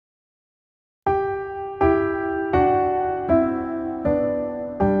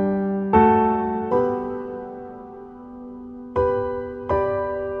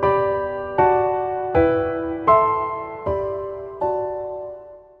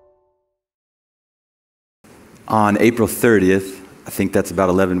On April 30th, I think that's about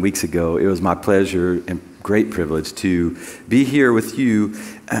 11 weeks ago, it was my pleasure and great privilege to be here with you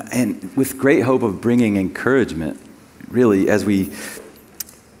and with great hope of bringing encouragement, really, as we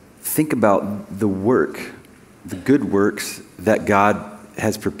think about the work, the good works that God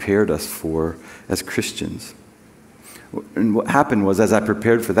has prepared us for as Christians. And what happened was, as I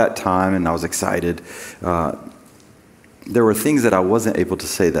prepared for that time and I was excited, there were things that I wasn't able to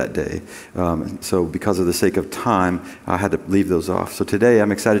say that day. So because of the sake of time, I had to leave those off. So today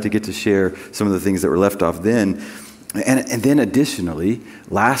I'm excited to get to share some of the things that were left off then. And then additionally,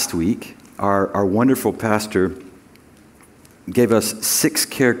 last week, our wonderful pastor gave us 6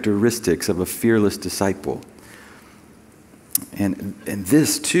 characteristics of a fearless disciple. And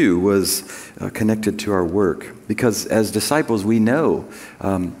this, too, was connected to our work. Because as disciples, we know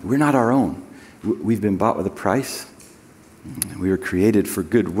we're not our own. We've been bought with a price. We were created for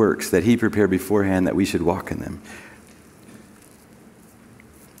good works that he prepared beforehand that we should walk in them.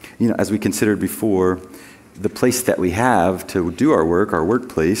 You know, as we considered before, the place that we have to do our work, our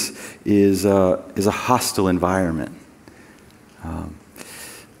workplace, is a hostile environment.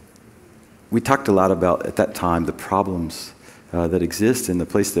 We talked a lot about, at that time, the problems that exist in the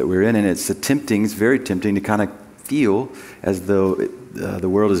place that we're in, and it's very tempting to kind of feel as though the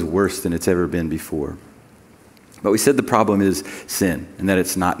world is worse than it's ever been before. But we said the problem is sin, and that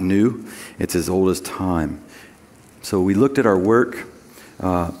it's not new, it's as old as time. So we looked at our work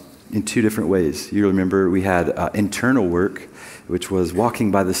in 2 different ways. You remember we had internal work, which was walking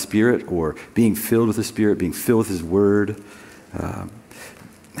by the Spirit, or being filled with the Spirit, being filled with His Word,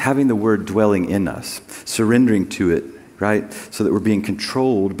 having the Word dwelling in us, surrendering to it, right? So that we're being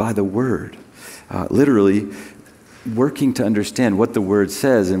controlled by the Word. Literally, working to understand what the Word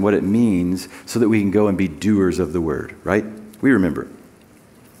says and what it means so that we can go and be doers of the Word, right? We remember.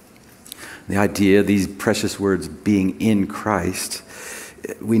 The idea, these precious words being in Christ,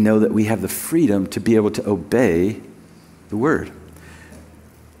 we know that we have the freedom to be able to obey the Word.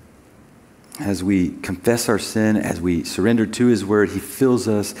 As we confess our sin, as we surrender to His Word, He fills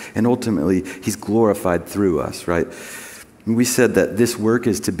us, and ultimately He's glorified through us, right? We said that this work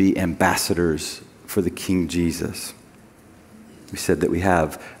is to be ambassadors for the King Jesus. We said that we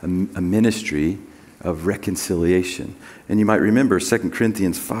have a ministry of reconciliation. And you might remember 2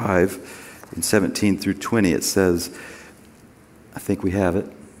 Corinthians 5, in 17 through 20, it says, I think we have it.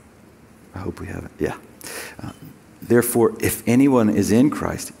 I hope we have it. Yeah. Therefore, if anyone is in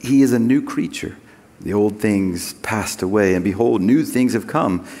Christ, he is a new creature. The old things passed away, and behold, new things have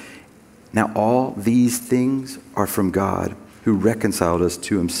come. Now all these things are from God, who reconciled us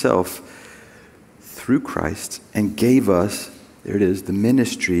to Himself through Christ and gave us, there it is, the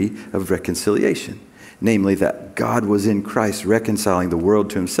ministry of reconciliation. Namely, that God was in Christ reconciling the world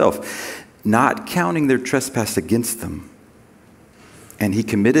to Himself, not counting their trespass against them. And He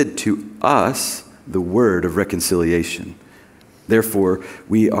committed to us the word of reconciliation. Therefore,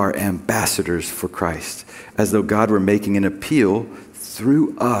 we are ambassadors for Christ, as though God were making an appeal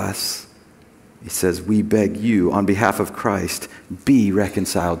through us. He says, we beg you, on behalf of Christ, be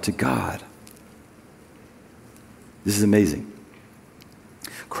reconciled to God. This is amazing.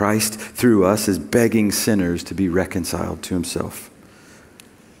 Christ, through us, is begging sinners to be reconciled to Himself.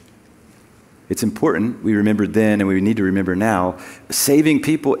 It's important, we remembered then and we need to remember now, saving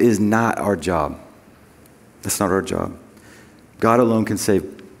people is not our job. That's not our job. God alone can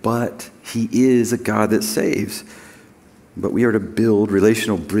save, but He is a God that saves. But we are to build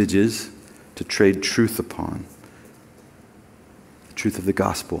relational bridges to trade truth upon. The truth of the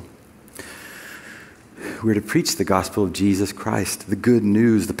gospel. We're to preach the gospel of Jesus Christ, the good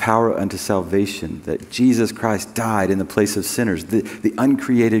news, the power unto salvation, that Jesus Christ died in the place of sinners, the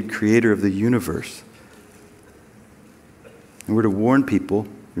uncreated creator of the universe. And we're to warn people,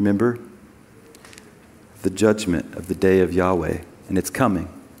 remember, the judgment of the day of Yahweh, and it's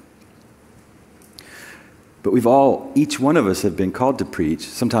coming. But each one of us have been called to preach.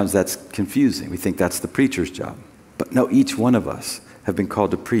 Sometimes that's confusing. We think that's the preacher's job. But no, each one of us have been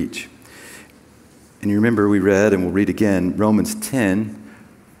called to preach. And you remember we read, and we'll read again, Romans 10,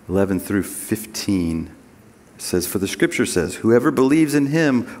 11 through 15. It says, for the scripture says, whoever believes in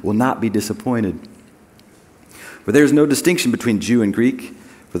Him will not be disappointed. For there is no distinction between Jew and Greek,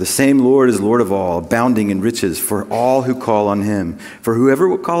 for the same Lord is Lord of all, abounding in riches for all who call on Him. For whoever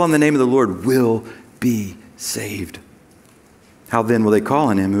will call on the name of the Lord will be saved. How then will they call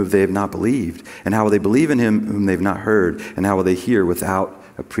on Him whom they have not believed? And how will they believe in Him whom they have not heard? And how will they hear without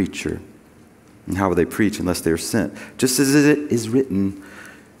a preacher? And how will they preach unless they are sent? Just as it is written,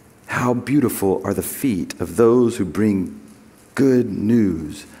 how beautiful are the feet of those who bring good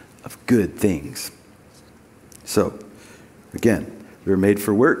news of good things. So, again, we were made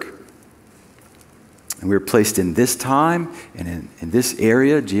for work. And we were placed in this time and in this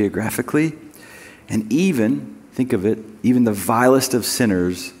area geographically. And even, think of it, even the vilest of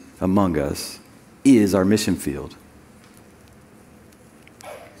sinners among us is our mission field.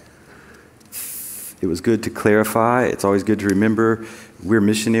 It was good to clarify. It's always good to remember we're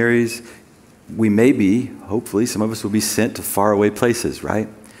missionaries. We may be, hopefully, some of us will be sent to faraway places, right?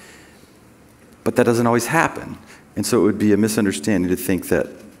 But that doesn't always happen. And so it would be a misunderstanding to think that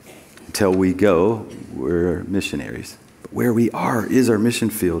until we go, we're missionaries. But where we are is our mission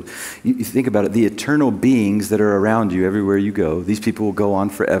field. You think about it, the eternal beings that are around you everywhere you go, these people will go on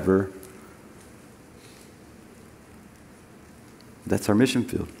forever. That's our mission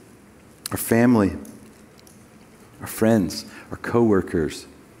field. Our family, our friends, our coworkers,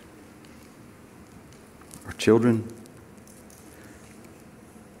 our children,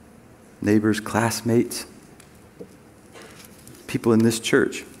 neighbors, classmates, people in this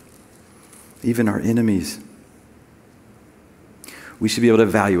church, even our enemies. We should be able to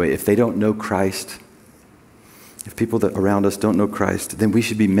evaluate if they don't know Christ, if people that around us don't know Christ, then we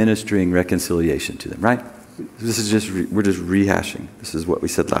should be ministering reconciliation to them, right? This is we're just rehashing. This is what we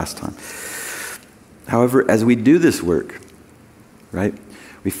said last time. However, as we do this work, right,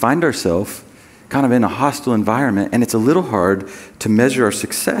 we find ourselves kind of in a hostile environment, and it's a little hard to measure our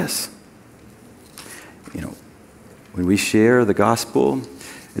success. You know, when we share the gospel,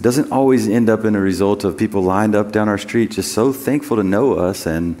 it doesn't always end up in a result of people lined up down our street just so thankful to know us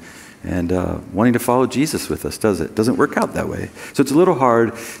and wanting to follow Jesus with us, does it? It doesn't work out that way. So it's a little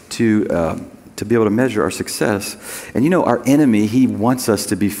hard to be able to measure our success. And you know, our enemy, he wants us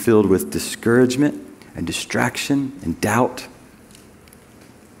to be filled with discouragement and distraction and doubt.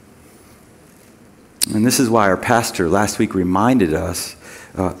 And this is why our pastor last week reminded us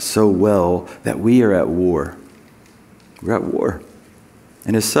so well that we are at war. We're at war.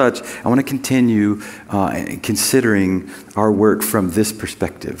 And as such, I want to continue considering our work from this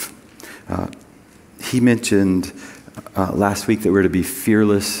perspective. He mentioned last week that we're to be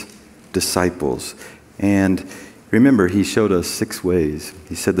fearless disciples. And remember, he showed us 6 ways.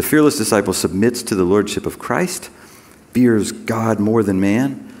 He said, the fearless disciple submits to the lordship of Christ, fears God more than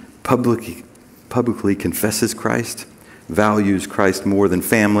man, publicly confesses Christ, values Christ more than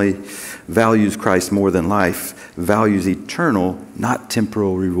family, values Christ more than life, values eternal, not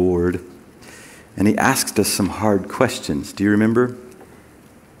temporal reward. And he asked us some hard questions. Do you remember?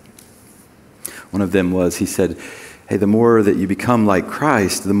 One of them was, he said, hey, the more that you become like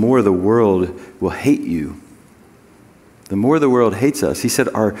Christ, the more the world will hate you. The more the world hates us. He said,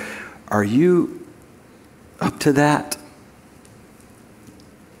 are you up to that?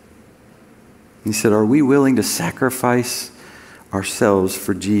 He said, are we willing to sacrifice ourselves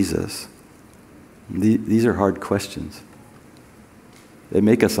for Jesus? These are hard questions. They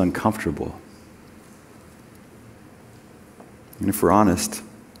make us uncomfortable. And if we're honest,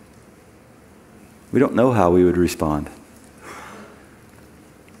 we don't know how we would respond.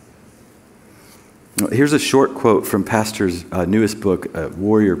 Here's a short quote from Pastor's newest book,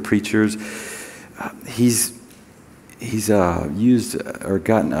 Warrior Preachers. He's used or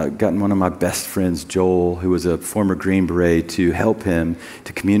gotten one of my best friends, Joel, who was a former Green Beret, to help him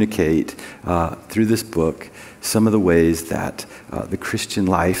to communicate through this book some of the ways that the Christian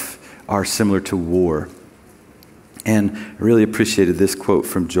life are similar to war. And I really appreciated this quote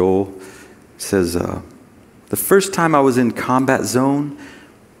from Joel. It says, the first time I was in combat zone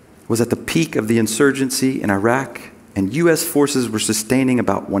was at the peak of the insurgency in Iraq, and U.S. forces were sustaining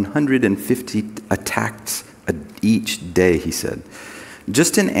about 150 attacks each day, he said.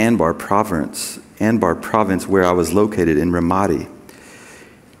 Just in Anbar province where I was located in Ramadi.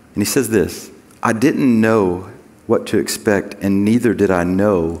 And he says this, I didn't know what to expect, and neither did I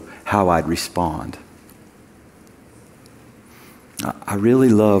know how I'd respond. I really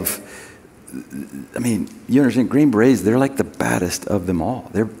love, I mean, you understand, Green Berets, they're like the baddest of them all.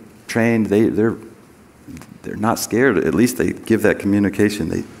 They're trained, they're not scared. At least they give that communication.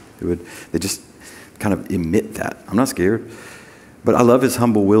 They just kind of emit that. I'm not scared. But I love his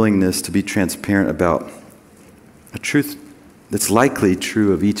humble willingness to be transparent about a truth that's likely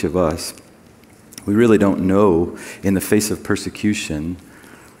true of each of us. We really don't know in the face of persecution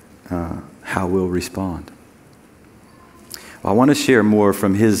how we'll respond. Well, I want to share more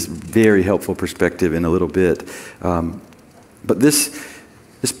from his very helpful perspective in a little bit. But this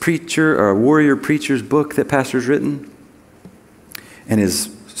preacher, or warrior preacher's book that Pastor's written, and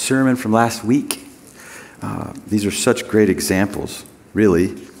his sermon from last week, these are such great examples,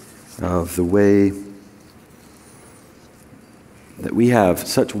 really, of the way that we have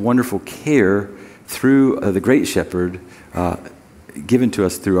such wonderful care through the great shepherd given to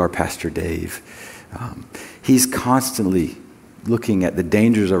us through our Pastor Dave. He's constantly looking at the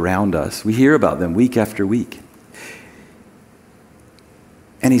dangers around us. We hear about them week after week.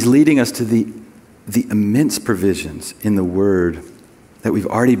 And he's leading us to the immense provisions in the Word that we've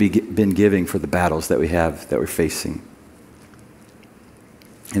already been giving for the battles that we're facing.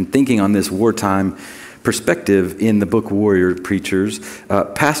 And thinking on this wartime perspective in the book Warrior Preachers,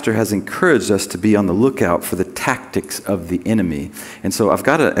 Pastor has encouraged us to be on the lookout for the tactics of the enemy. And so I've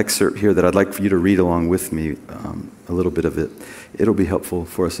got an excerpt here that I'd like for you to read along with me, a little bit of it. It'll be helpful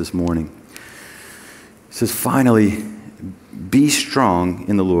for us this morning. It says, "Finally, be strong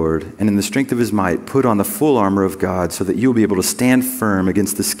in the Lord, and in the strength of his might, put on the full armor of God so that you'll be able to stand firm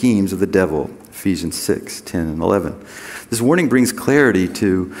against the schemes of the devil." Ephesians 6:10 and 11. This warning brings clarity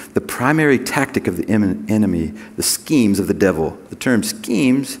to the primary tactic of the enemy, the schemes of the devil. The term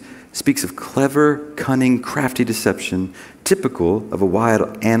schemes speaks of clever, cunning, crafty deception, typical of a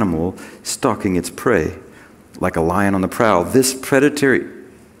wild animal stalking its prey. Like a lion on the prowl, this predatory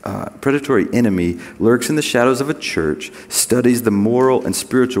enemy lurks in the shadows of a church, studies the moral and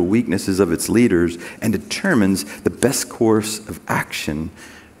spiritual weaknesses of its leaders, and determines the best course of action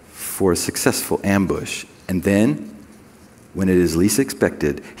for a successful ambush. And then, when it is least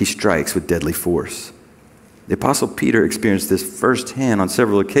expected, he strikes with deadly force. The Apostle Peter experienced this firsthand on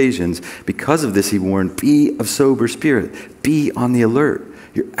several occasions. Because of this, he warned, "Be of sober spirit. Be on the alert.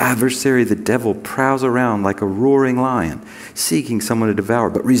 Your adversary, the devil, prowls around like a roaring lion, seeking someone to devour,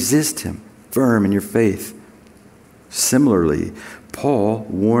 but resist him, firm in your faith." Similarly, Paul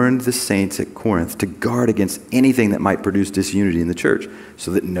warned the saints at Corinth to guard against anything that might produce disunity in the church,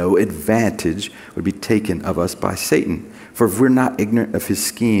 so that no advantage would be taken of us by Satan. For if we're not ignorant of his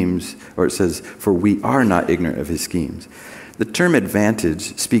schemes, or it says, for we are not ignorant of his schemes. The term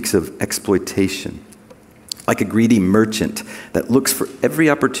advantage speaks of exploitation, like a greedy merchant that looks for every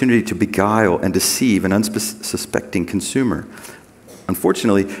opportunity to beguile and deceive an unsuspecting consumer.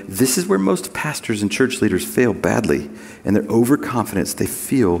 Unfortunately, this is where most pastors and church leaders fail badly. In their overconfidence, they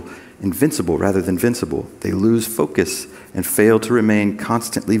feel invincible rather than vincible. They lose focus and fail to remain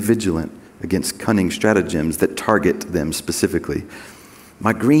constantly vigilant against cunning stratagems that target them specifically.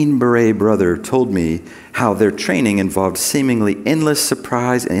 My Green Beret brother told me how their training involved seemingly endless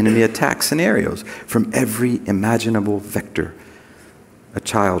surprise and enemy attack scenarios from every imaginable vector. A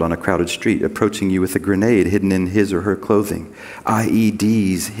child on a crowded street approaching you with a grenade hidden in his or her clothing.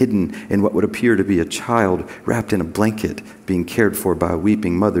 IEDs hidden in what would appear to be a child wrapped in a blanket being cared for by a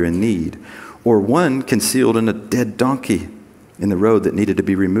weeping mother in need. Or one concealed in a dead donkey in the road that needed to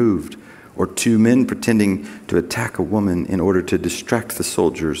be removed. Or two men pretending to attack a woman in order to distract the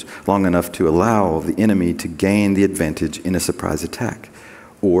soldiers long enough to allow the enemy to gain the advantage in a surprise attack.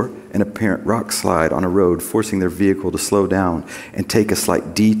 Or an apparent rock slide on a road forcing their vehicle to slow down and take a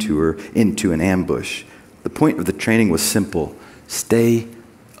slight detour into an ambush. The point of the training was simple: stay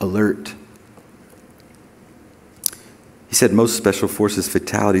alert. He said most special forces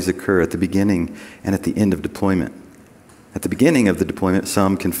fatalities occur at the beginning and at the end of deployment. At the beginning of the deployment,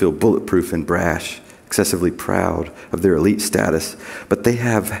 some can feel bulletproof and brash, excessively proud of their elite status, but they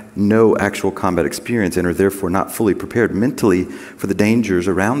have no actual combat experience and are therefore not fully prepared mentally for the dangers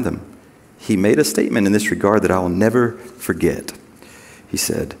around them. He made a statement in this regard that I will never forget. He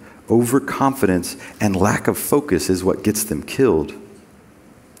said, "Overconfidence and lack of focus is what gets them killed."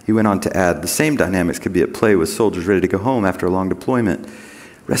 He went on to add, the same dynamics could be at play with soldiers ready to go home after a long deployment.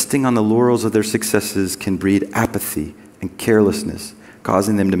 Resting on the laurels of their successes can breed apathy and carelessness,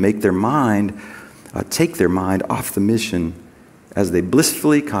 causing them to take their mind off the mission as they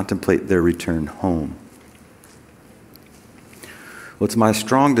blissfully contemplate their return home. Well, it's my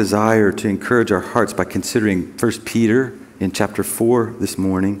strong desire to encourage our hearts by considering 1 Peter in chapter 4 this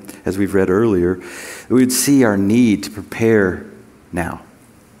morning, as we've read earlier, that we would see our need to prepare now.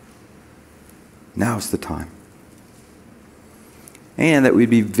 Now's the time. And that we'd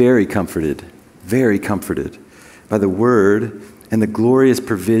be very comforted by the word and the glorious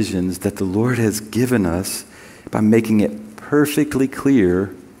provisions that the Lord has given us by making it perfectly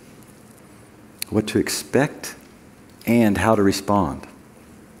clear what to expect and how to respond.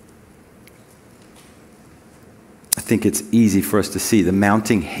 I think it's easy for us to see the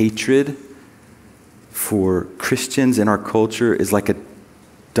mounting hatred for Christians in our culture is like a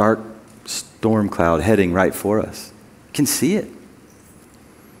dark storm cloud heading right for us. You can see it.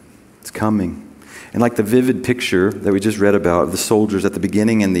 It's coming. And like the vivid picture that we just read about of the soldiers at the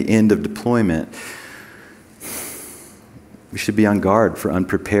beginning and the end of deployment, we should be on guard for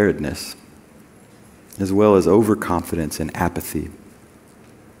unpreparedness, as well as overconfidence and apathy.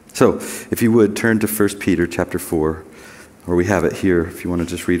 So if you would, turn to 1 Peter chapter 4, or we have it here if you want to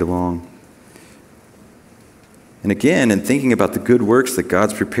just read along. And again, in thinking about the good works that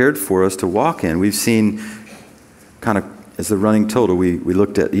God's prepared for us to walk in, we've seen kind of as the running total, we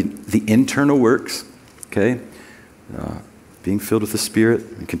looked at the internal works, okay? Being filled with the Spirit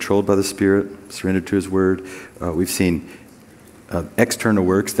and controlled by the Spirit, surrendered to His Word. We've seen external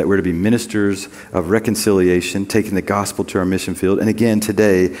works that we're to be ministers of reconciliation, taking the gospel to our mission field. And again,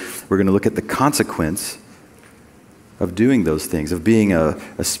 today, we're going to look at the consequence of doing those things, of being a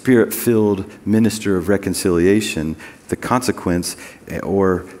Spirit-filled minister of reconciliation. The consequence,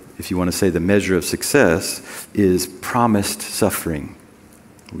 or if you want to say the measure of success, is promised suffering.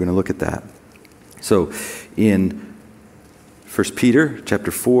 We're going to look at that. So in 1 Peter chapter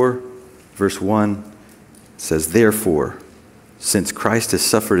 4, verse 1, it says, "Therefore, since Christ has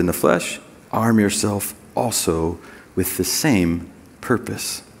suffered in the flesh, arm yourself also with the same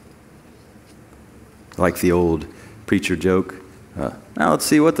purpose." Like the old preacher joke, now let's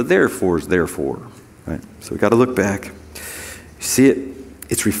see what the therefore is there for. Right? So we got to look back. You see it?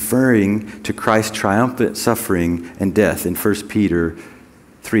 It's referring to Christ's triumphant suffering and death in 1 Peter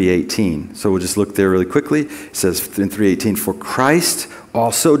 3:18. So we'll just look there really quickly. It says in 3:18, "For Christ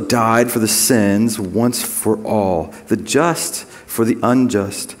also died for the sins once for all, the just for the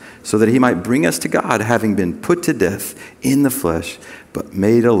unjust, so that he might bring us to God, having been put to death in the flesh, but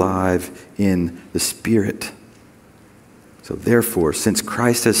made alive in the Spirit." So therefore, since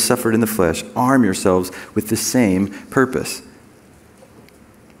Christ has suffered in the flesh, arm yourselves with the same purpose.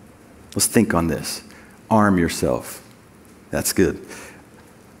 Let's think on this. Arm yourself. That's good.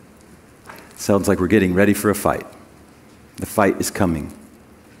 Sounds like we're getting ready for a fight. The fight is coming.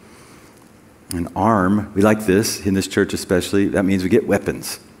 An arm, we like this, in this church especially, that means we get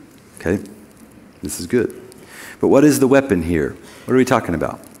weapons. Okay? This is good. But what is the weapon here? What are we talking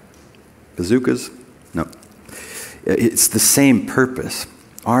about? Bazookas? No. It's the same purpose.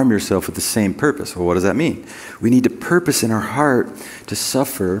 Arm yourself with the same purpose. Well, what does that mean? We need to purpose in our heart to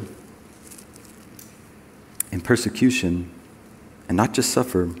suffer in persecution, and not just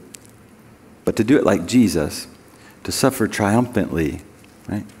suffer, but to do it like Jesus, to suffer triumphantly,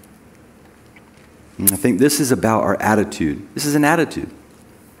 right? And I think this is about our attitude. This is an attitude.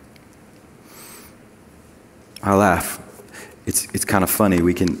 I laugh. It's kind of funny.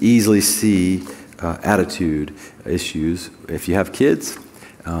 We can easily see attitude issues. If you have kids,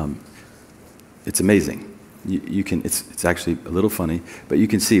 it's amazing. You can. It's actually a little funny, but you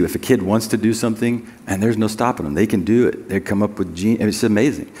can see if a kid wants to do something and there's no stopping them, they can do it. They come up with genius. It's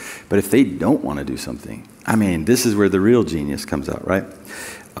amazing. But if they don't want to do something, I mean, this is where the real genius comes out, right?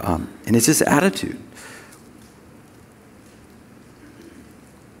 And it's just attitude.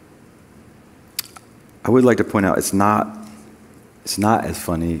 I would like to point out it's not as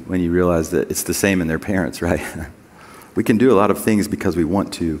funny when you realize that it's the same in their parents, right? We can do a lot of things because we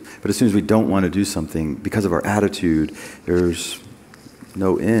want to, but as soon as we don't want to do something, because of our attitude, there's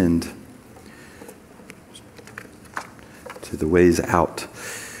no end to the ways out.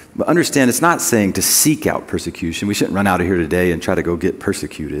 But understand, it's not saying to seek out persecution. We shouldn't run out of here today and try to go get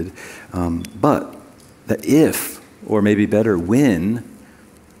persecuted. But that if, or maybe better, when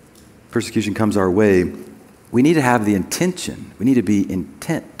persecution comes our way, we need to have the intention. We need to be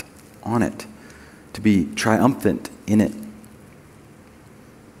intent on it, to be triumphant in it.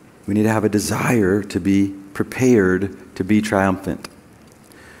 We need to have a desire to be prepared to be triumphant.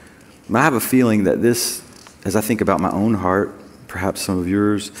 And I have a feeling that this, as I think about my own heart, perhaps some of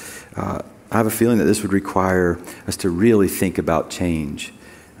yours, I have a feeling that this would require us to really think about change,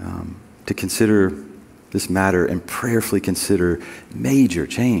 to consider this matter and prayerfully consider major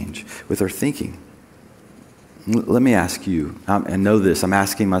change with our thinking. Let me ask you, and know this, I'm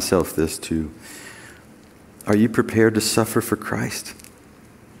asking myself this too. Are you prepared to suffer for Christ?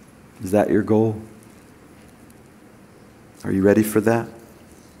 Is that your goal? Are you ready for that?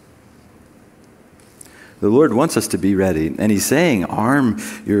 The Lord wants us to be ready, and He's saying, arm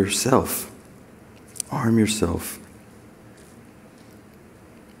yourself. Arm yourself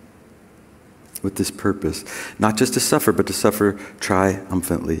with this purpose. Not just to suffer, but to suffer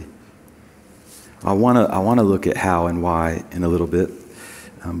triumphantly. I want to look at how and why in a little bit.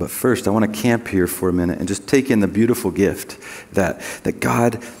 But first, I want to camp here for a minute and just take in the beautiful gift that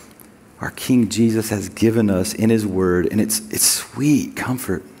God, our King Jesus, has given us in His Word, and it's sweet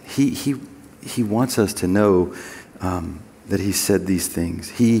comfort. He wants us to know that He said these things.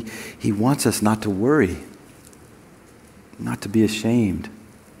 He wants us not to worry, not to be ashamed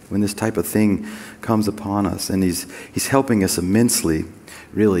when this type of thing comes upon us, and He's helping us immensely,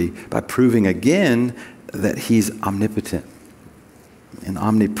 really, by proving again that He's omnipotent. and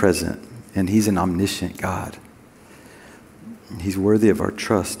omnipresent, and he's an omniscient God. He's worthy of our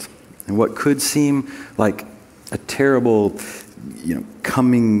trust. And what could seem like a terrible,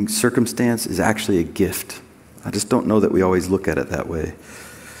 coming circumstance is actually a gift. I just don't know that we always look at it that way.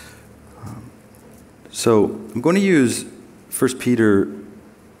 So I'm going to use 1 Peter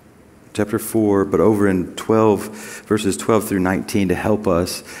chapter 4, but over in verses 12 through 19 to help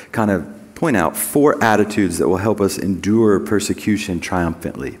us kind of point out 4 attitudes that will help us endure persecution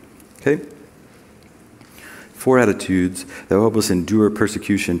triumphantly. Okay? 4 attitudes that will help us endure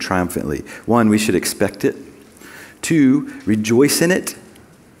persecution triumphantly. 1, we should expect it. 2, rejoice in it.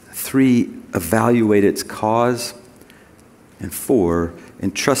 3, evaluate its cause. And 4,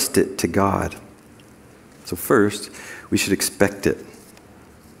 entrust it to God. So first, we should expect it.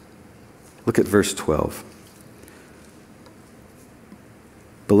 Look at verse 12.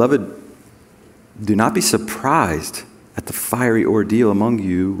 Beloved, do not be surprised at the fiery ordeal among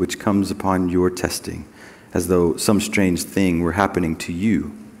you which comes upon your testing, as though some strange thing were happening to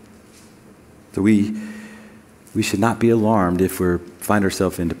you. So we should not be alarmed if we find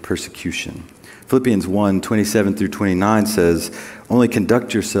ourselves into persecution. Philippians 1, 27 through 29 says, only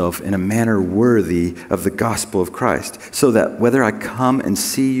conduct yourself in a manner worthy of the gospel of Christ, so that whether I come and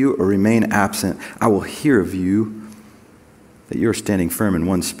see you or remain absent, I will hear of you that you are standing firm in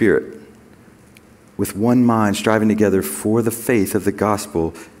one spirit, with one mind, striving together for the faith of the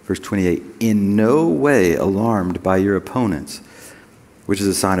gospel. Verse 28, in no way alarmed by your opponents, which is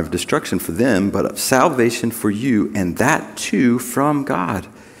a sign of destruction for them, but of salvation for you, and that too from God.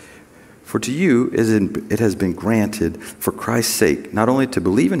 For to you it has been granted for Christ's sake, not only to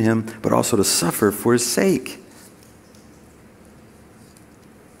believe in him, but also to suffer for his sake.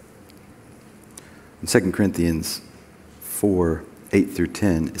 In 2 Corinthians 4, 8 through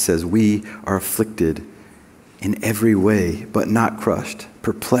 10, it says, we are afflicted in every way, but not crushed,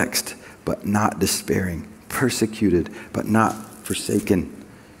 perplexed, but not despairing, persecuted, but not forsaken,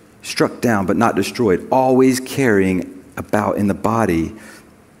 struck down, but not destroyed, always carrying about in the body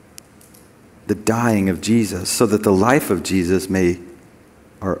the dying of Jesus, so that the life of Jesus may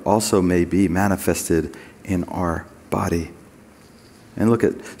be manifested in our body. And look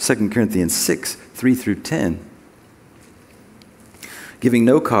at 2 Corinthians 6, 3 through 10. Giving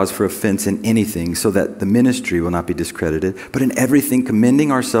no cause for offense in anything, so that the ministry will not be discredited, but in everything commending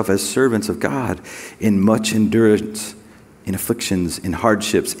ourselves as servants of God, in much endurance, in afflictions, in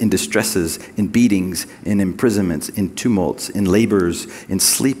hardships, in distresses, in beatings, in imprisonments, in tumults, in labors, in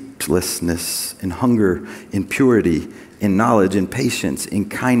sleeplessness, in hunger, in purity, in knowledge, in patience, in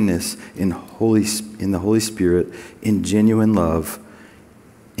kindness, in the Holy Spirit, in genuine love,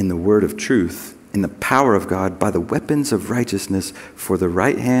 in the word of truth, in the power of God, by the weapons of righteousness for the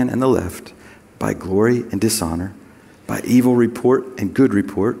right hand and the left, by glory and dishonor, by evil report and good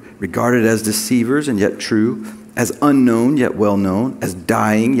report, regarded as deceivers and yet true, as unknown yet well known, as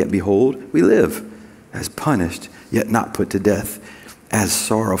dying yet behold, we live, as punished yet not put to death, as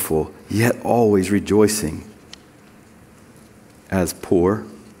sorrowful yet always rejoicing, as poor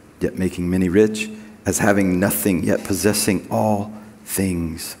yet making many rich, as having nothing yet possessing all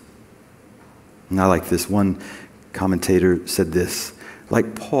things. And I like this. One commentator said this,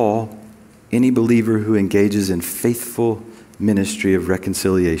 like Paul, any believer who engages in faithful ministry of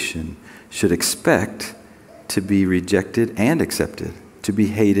reconciliation should expect to be rejected and accepted, to be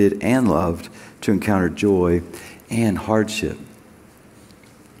hated and loved, to encounter joy and hardship.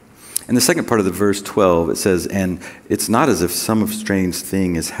 In the second part of the verse 12, it says, and it's not as if some strange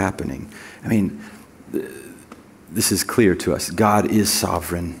thing is happening. I mean, this is clear to us. God is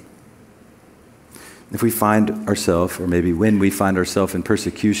sovereign. If we find ourselves, or maybe when we find ourselves in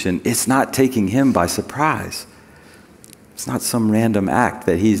persecution, it's not taking him by surprise. It's not some random act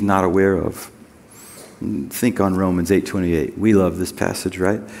that he's not aware of. Think on Romans 8:28. We love this passage,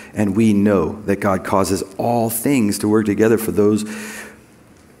 right? And we know that God causes all things to work together for those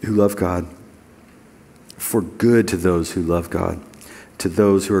who love God, for good to those who love God, to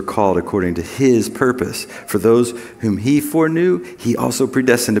those who are called according to his purpose. For those whom he foreknew, he also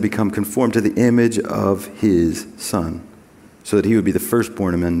predestined to become conformed to the image of his Son, so that he would be the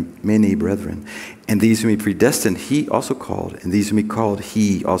firstborn among many brethren. And these whom he predestined, he also called. And these whom he called,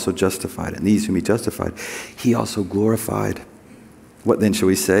 he also justified. And these whom he justified, he also glorified. What then shall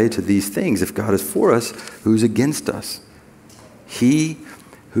we say to these things? If God is for us, who's against us? He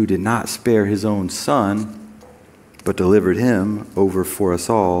who did not spare his own Son, but delivered him over for us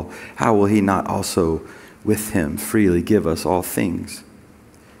all, how will he not also with him freely give us all things?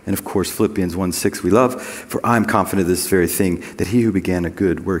 And of course, Philippians 1:6 we love, for I am confident of this very thing, that he who began a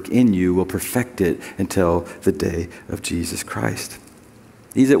good work in you will perfect it until the day of Jesus Christ.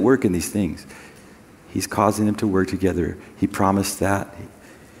 He's at work in these things. He's causing them to work together. He promised that.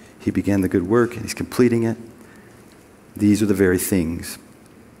 He began the good work, and he's completing it. These are the very things.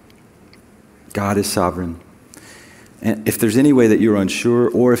 God is sovereign. And if there's any way that you're unsure,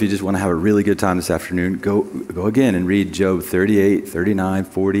 or if you just want to have a really good time this afternoon, go again and read Job 38, 39,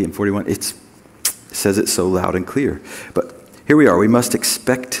 40, and 41. It says it so loud and clear. But here we are. We must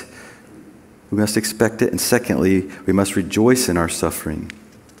expect it. And secondly, we must rejoice in our suffering.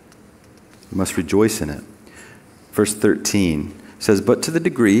 We must rejoice in it. Verse 13 says, "But to the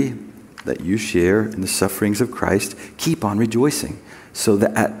degree that you share in the sufferings of Christ, keep on rejoicing, so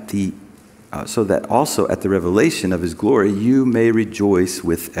that also at the revelation of his glory you may rejoice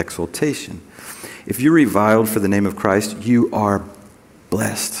with exultation. If you're reviled for the name of Christ, you are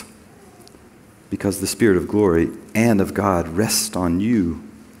blessed, because the Spirit of glory and of God rests on you."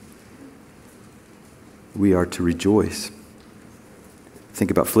 We are to rejoice. Think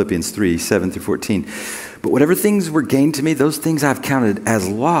about Philippians 3, 7 through 14. "But whatever things were gained to me, those things I've counted as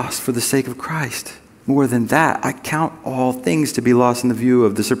loss for the sake of Christ. More than that, I count all things to be lost in the view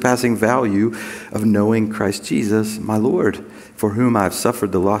of the surpassing value of knowing Christ Jesus, my Lord, for whom I have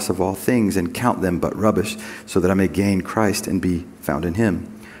suffered the loss of all things and count them but rubbish, so that I may gain Christ and be found in him,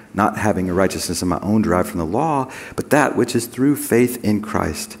 not having a righteousness of my own derived from the law, but that which is through faith in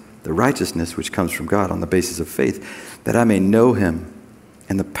Christ, the righteousness which comes from God on the basis of faith, that I may know him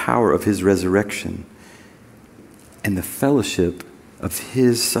and the power of his resurrection and the fellowship of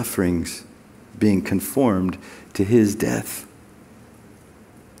his sufferings, being conformed to his death,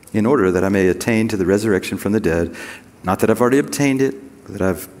 in order that I may attain to the resurrection from the dead. Not that I've already obtained it, or that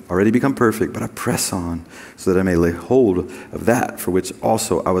I've already become perfect, but I press on, so that I may lay hold of that for which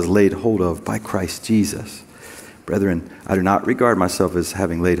also I was laid hold of by Christ Jesus. Brethren, I do not regard myself as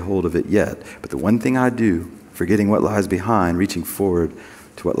having laid hold of it yet, but the one thing I do, forgetting what lies behind, reaching forward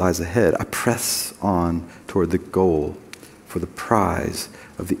to what lies ahead, I press on toward the goal for the prize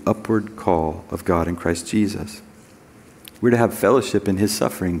of the upward call of God in Christ Jesus." We're to have fellowship in his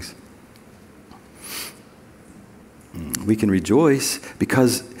sufferings. We can rejoice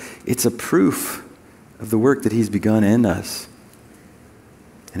because it's a proof of the work that he's begun in us.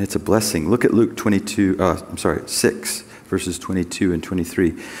 And it's a blessing. Look at Luke 6, verses 22 and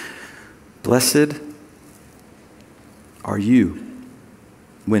 23. "Blessed are you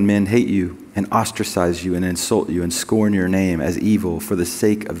when men hate you and ostracize you and insult you and scorn your name as evil for the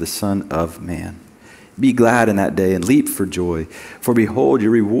sake of the Son of Man. Be glad in that day and leap for joy. For behold,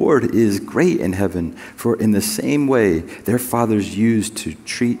 your reward is great in heaven. For in the same way their fathers used to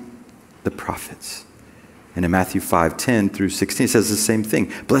treat the prophets." And in Matthew 5:10 through 16 it says the same thing.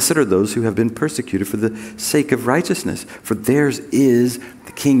 "Blessed are those who have been persecuted for the sake of righteousness, for theirs is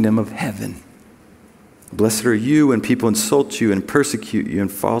the kingdom of heaven. Blessed are you when people insult you and persecute you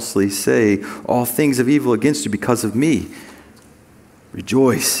and falsely say all things of evil against you because of me.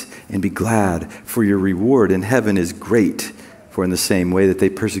 Rejoice and be glad, for your reward in heaven is great. For in the same way that they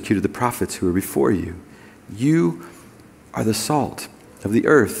persecuted the prophets who were before you. You are the salt of the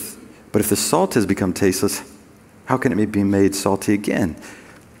earth. But if the salt has become tasteless, how can it be made salty again?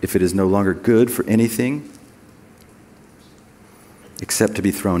 If it is no longer good for anything except to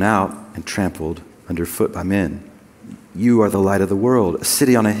be thrown out and trampled underfoot by men. You are the light of the world. A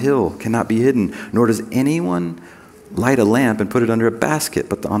city on a hill cannot be hidden, nor does anyone light a lamp and put it under a basket,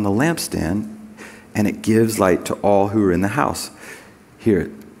 but on the lampstand, and it gives light to all who are in the house. Hear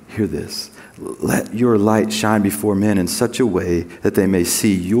this. Let your light shine before men in such a way that they may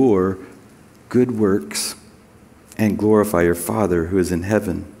see your good works and glorify your Father who is in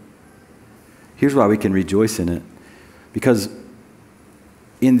heaven." Here's why we can rejoice in it. Because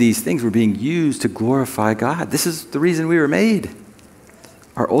in these things we're being used to glorify God. This is the reason we were made.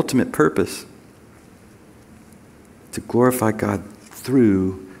 Our ultimate purpose. To glorify God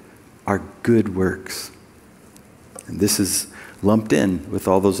through our good works. And this is lumped in with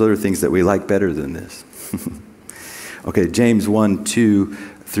all those other things that we like better than this. Okay, James 1:2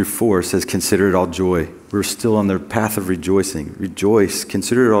 through 4 says, "Consider it all joy." We're still on the path of rejoicing. Rejoice.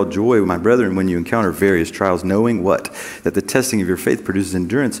 Consider it all joy, my brethren, when you encounter various trials, knowing what? That the testing of your faith produces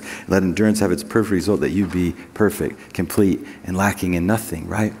endurance. Let endurance have its perfect result, that you be perfect, complete, and lacking in nothing,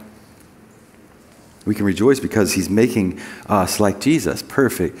 right? We can rejoice because he's making us like Jesus,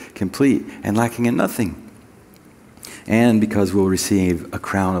 perfect, complete, and lacking in nothing. And because we'll receive a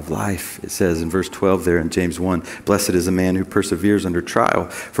crown of life. It says in verse 12 there in James 1, "Blessed is a man who perseveres under trial,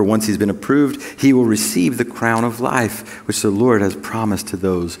 for once he's been approved, he will receive the crown of life, which the Lord has promised to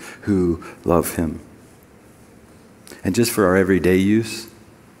those who love him." And just for our everyday use,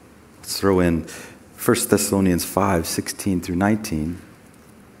 let's throw in 1 Thessalonians 5:16 through 19.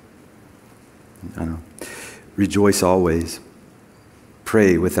 I know. Rejoice always.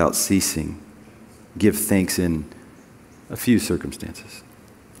 Pray without ceasing. Give thanks in a few circumstances.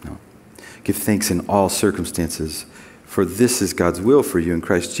 No. Give thanks in all circumstances, for this is God's will for you in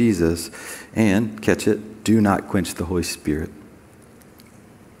Christ Jesus. And, catch it, do not quench the Holy Spirit.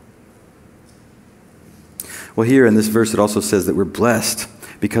 Well, here in this verse, it also says that we're blessed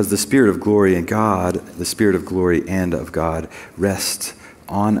because the Spirit of glory and God, the Spirit of glory and of God, rests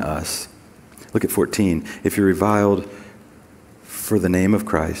on us. Look at 14. If you're reviled for the name of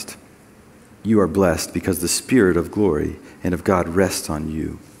Christ, you are blessed because the Spirit of glory and of God rests on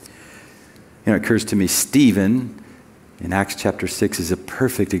you. You know, it occurs to me, Stephen in Acts chapter 6 is a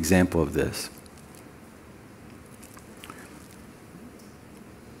perfect example of this.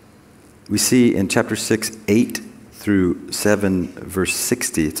 We see in chapter 6, 8 through 7, verse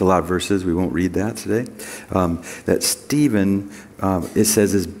 60, it's a lot of verses, we won't read that today, that Stephen, it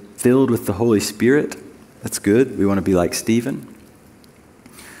says, is filled with the Holy Spirit. That's good. We want to be like Stephen.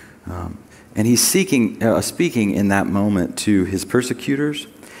 And he's speaking in that moment to his persecutors.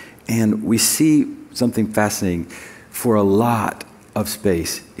 And we see something fascinating. For a lot of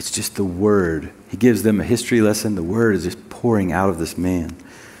space, it's just the Word. He gives them a history lesson. The Word is just pouring out of this man.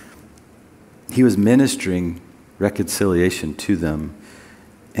 He was ministering reconciliation to them.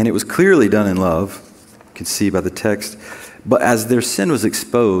 And it was clearly done in love. You can see by the text. But as their sin was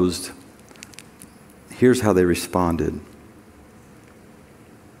exposed, here's how they responded.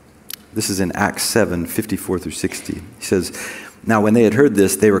 This is in Acts 7, 54 through 60. He says, "Now when they had heard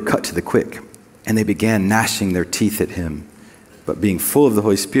this, they were cut to the quick, and they began gnashing their teeth at him. But being full of the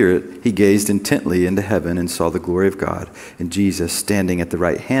Holy Spirit, he gazed intently into heaven and saw the glory of God and Jesus standing at the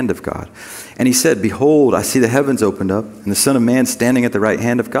right hand of God. And he said, 'Behold, I see the heavens opened up, and the Son of Man standing at the right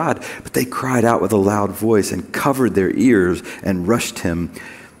hand of God.' But they cried out with a loud voice and covered their ears and rushed him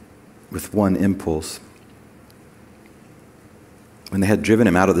with one impulse. When they had driven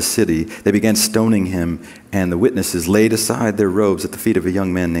him out of the city, they began stoning him, and the witnesses laid aside their robes at the feet of a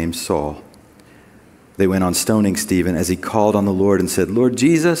young man named Saul. They went on stoning Stephen as he called on the Lord and said, 'Lord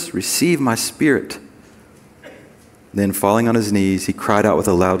Jesus, receive my spirit.' Then falling on his knees, he cried out with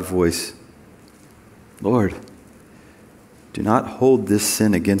a loud voice, 'Lord, do not hold this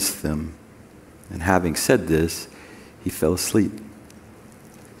sin against them.' And having said this, he fell asleep."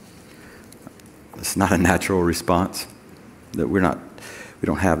 It's not a natural response. That we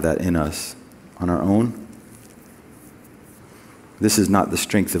don't have that in us on our own. This is not the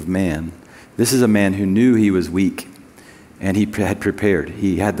strength of man. This is a man who knew he was weak, and he had prepared.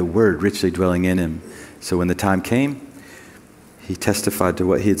 He had the Word richly dwelling in him. So when the time came, he testified to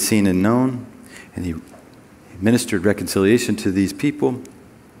what he had seen and known, and he ministered reconciliation to these people,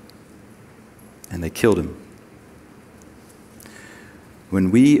 and they killed him.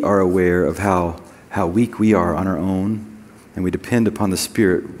 When we are aware of how weak we are on our own, and we depend upon the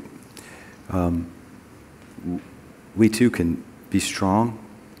Spirit, we too can be strong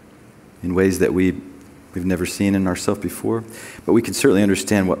in ways that we've never seen in ourselves before. But we can certainly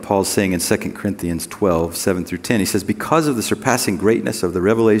understand what Paul's saying in 2 Corinthians 12, 7 through 10. He says, "Because of the surpassing greatness of the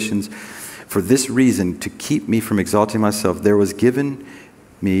revelations, for this reason, to keep me from exalting myself, there was given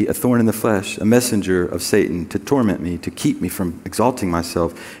me a thorn in the flesh, a messenger of Satan, to torment me, to keep me from exalting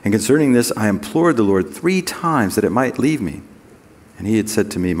myself. And concerning this, I implored the Lord 3 times that it might leave me. And he had said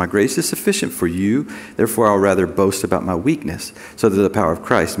to me, 'My grace is sufficient for you, therefore I'll rather boast about my weakness, so that the power of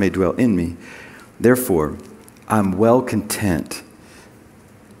Christ may dwell in me. Therefore, I'm well content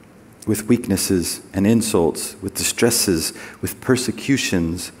with weaknesses and insults, with distresses, with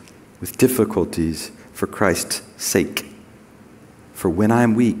persecutions, with difficulties, for Christ's sake. For when I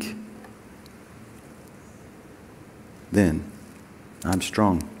am weak, then I'm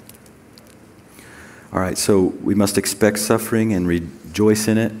strong.'" All right, so we must expect suffering and rejoice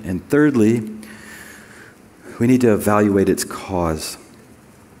in it. And thirdly, we need to evaluate its cause.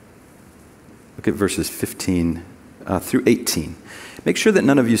 Look at verses 15 through 18. "Make sure that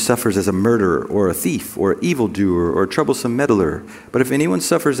none of you suffers as a murderer or a thief or evildoer or a troublesome meddler. But if anyone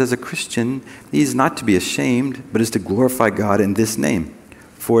suffers as a Christian, he is not to be ashamed, but is to glorify God in this name.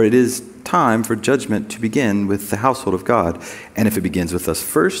 For it is time for judgment to begin with the household of God. And if it begins with us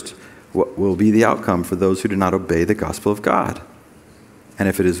first, what will be the outcome for those who do not obey the gospel of God? And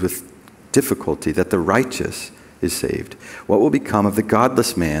if it is with difficulty that the righteous is saved, what will become of the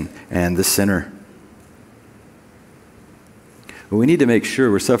godless man and the sinner?" But we need to make sure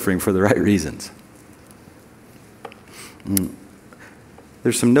we're suffering for the right reasons.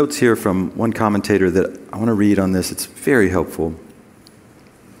 There's some notes here from one commentator that I want to read on this. It's very helpful.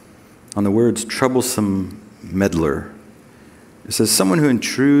 On the words "troublesome meddler." It says, someone who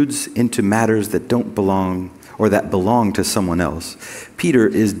intrudes into matters that don't belong or that belong to someone else. Peter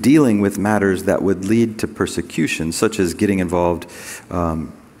is dealing with matters that would lead to persecution, such as getting involved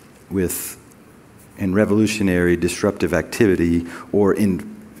in revolutionary disruptive activity or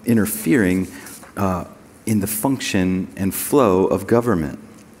in interfering in the function and flow of government.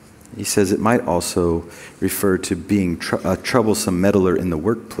 He says it might also refer to being a troublesome meddler in the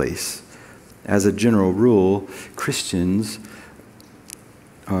workplace. As a general rule, Christians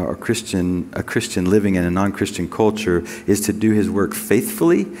a Christian living in a non-Christian culture is to do his work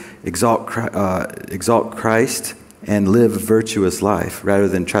faithfully, exalt Christ, and live a virtuous life rather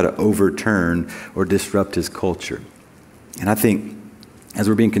than try to overturn or disrupt his culture. And I think as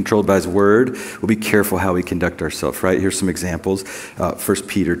we're being controlled by his word, we'll be careful how we conduct ourselves, right? Here's some examples. 1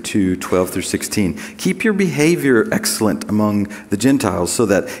 Peter 2, 12 through 16. Keep your behavior excellent among the Gentiles, so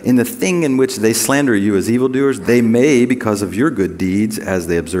that in the thing in which they slander you as evildoers, they may, because of your good deeds, as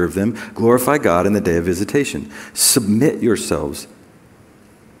they observe them, glorify God in the day of visitation. Submit yourselves,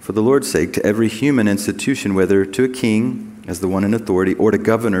 for the Lord's sake, to every human institution, whether to a king as the one in authority, or to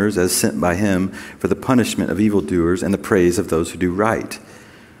governors as sent by him for the punishment of evildoers and the praise of those who do right.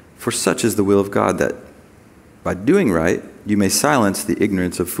 For such is the will of God, that by doing right you may silence the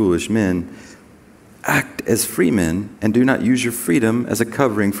ignorance of foolish men. Act as free men, and do not use your freedom as a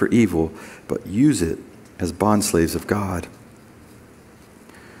covering for evil, but use it as bondslaves of God.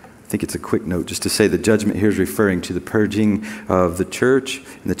 I think it's a quick note just to say the judgment here is referring to the purging of the church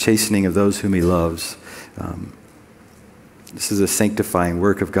and the chastening of those whom he loves. This is a sanctifying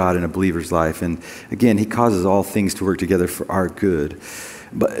work of God in a believer's life. And again, he causes all things to work together for our good.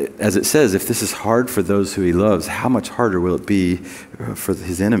 But as it says, if this is hard for those who he loves, how much harder will it be for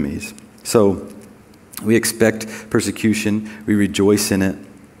his enemies? So we expect persecution. We rejoice in it.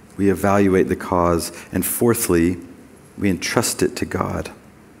 We evaluate the cause. And fourthly, we entrust it to God.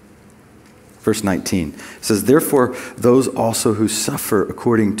 Verse 19 says, therefore, those also who suffer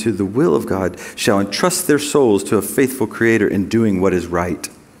according to the will of God shall entrust their souls to a faithful Creator in doing what is right.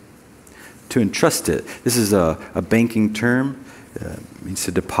 To entrust it. This is a banking term. It means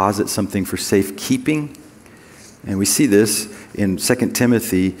to deposit something for safekeeping. And we see this in 2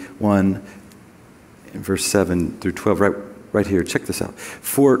 Timothy 1, in verse 7 through 12, right here. Check this out.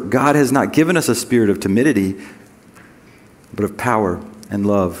 For God has not given us a spirit of timidity, but of power and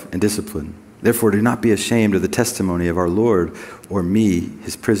love and discipline. Therefore, do not be ashamed of the testimony of our Lord or me,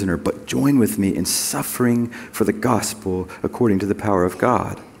 his prisoner, but join with me in suffering for the gospel according to the power of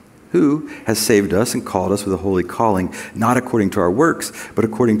God, who has saved us and called us with a holy calling, not according to our works, but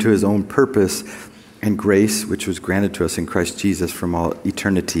according to his own purpose and grace, which was granted to us in Christ Jesus from all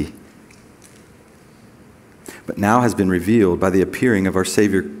eternity, but now has been revealed by the appearing of our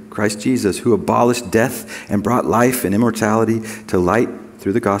Savior Christ Jesus, who abolished death and brought life and immortality to light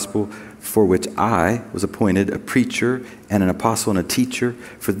through the gospel, for which I was appointed a preacher and an apostle and a teacher.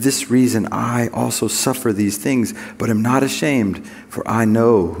 For this reason I also suffer these things, but am not ashamed, for I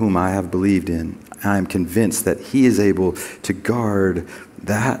know whom I have believed in. I am convinced that he is able to guard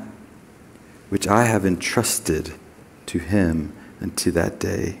that which I have entrusted to him unto that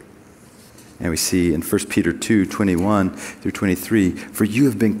day. And we see in 1 Peter 2, 21 through 23, for you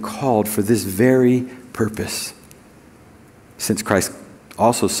have been called for this very purpose, since Christ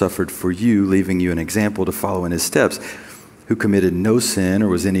also suffered for you, leaving you an example to follow in his steps, who committed no sin or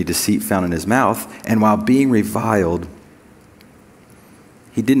was any deceit found in his mouth, and while being reviled,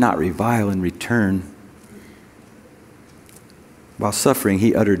 he did not revile in return. While suffering,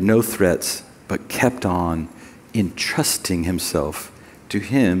 he uttered no threats, but kept on entrusting himself to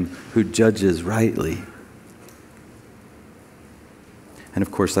him who judges rightly. And of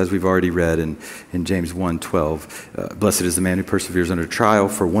course, as we've already read in James 1:12, blessed is the man who perseveres under trial,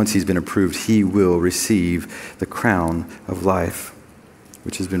 for once he's been approved, he will receive the crown of life,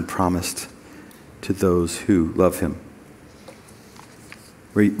 which has been promised to those who love him.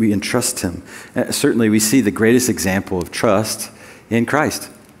 We entrust him. Certainly, we see the greatest example of trust in Christ.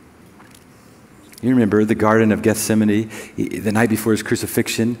 You remember the Garden of Gethsemane, the night before his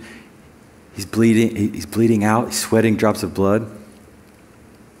crucifixion, he's bleeding out, he's sweating drops of blood.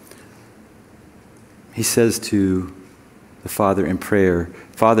 He says to the Father in prayer,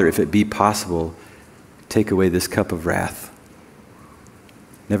 Father, if it be possible, take away this cup of wrath.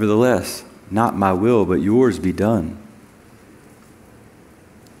 Nevertheless, not my will, but yours be done.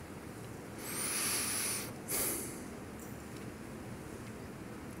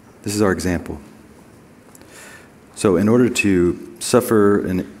 This is our example. So in order to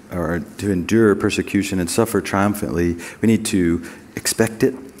suffer or to endure persecution and suffer triumphantly, we need to expect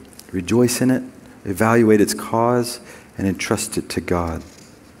it, rejoice in it, evaluate its cause, and entrust it to God.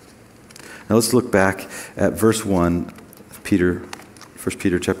 Now let's look back at verse 1 of 1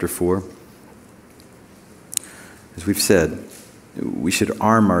 Peter chapter 4. As we've said, we should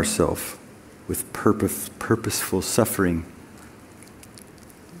arm ourselves with purposeful suffering.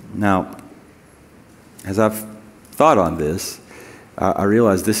 Now, as I've thought on this, I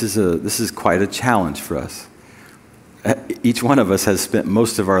realize this is quite a challenge for us. Each one of us has spent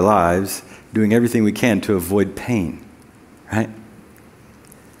most of our lives doing everything we can to avoid pain, right?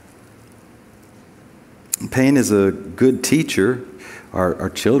 Pain is a good teacher. Our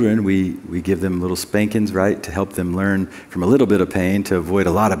children, we give them little spankings, right, to help them learn from a little bit of pain to avoid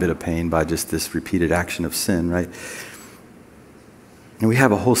a lot of bit of pain by just this repeated action of sin, right? And we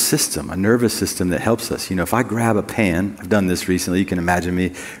have a whole system, a nervous system that helps us. You know, if I grab a pan, I've done this recently, you can imagine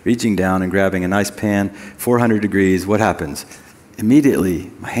me reaching down and grabbing a nice pan, 400 degrees, what happens?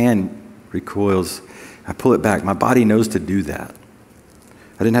 Immediately, my hand recoils, I pull it back. My body knows to do that.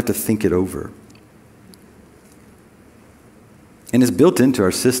 I didn't have to think it over. And it's built into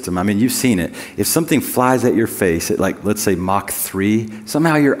our system. I mean, you've seen it. If something flies at your face at, like, let's say Mach 3,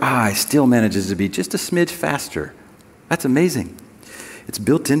 somehow your eye still manages to be just a smidge faster. That's amazing. It's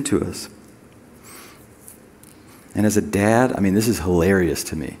built into us. And as a dad, I mean, this is hilarious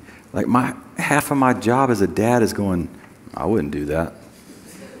to me. Like, half of my job as a dad is going, I wouldn't do that.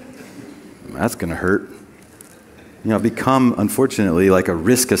 That's going to hurt. You know, I've become, unfortunately, like a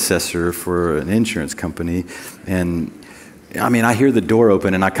risk assessor for an insurance company. And I mean, I hear the door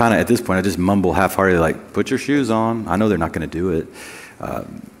open and I kind of, at this point, I just mumble half-heartedly like, put your shoes on. I know they're not going to do it.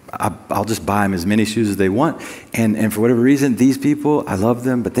 I'll just buy them as many shoes as they want. And for whatever reason, these people, I love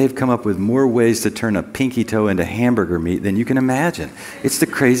them, but they've come up with more ways to turn a pinky toe into hamburger meat than you can imagine. It's the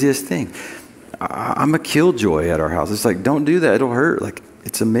craziest thing. I'm a killjoy at our house. It's like, don't do that. It'll hurt. Like,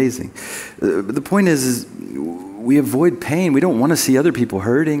 it's amazing. The point is we avoid pain. We don't want to see other people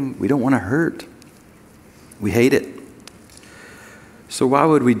hurting. We don't want to hurt. We hate it. So why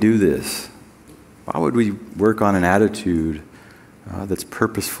would we do this? Why would we work on an attitude that's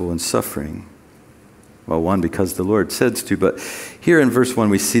purposeful in suffering? Well, one, because the Lord says to, but here in verse 1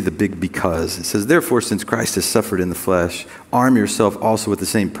 we see the big because. It says, therefore, since Christ has suffered in the flesh, arm yourself also with the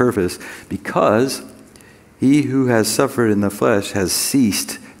same purpose, because he who has suffered in the flesh has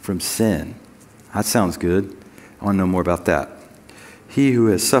ceased from sin. That sounds good. I want to know more about that. He who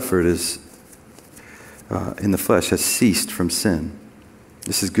has suffered in the flesh has ceased from sin.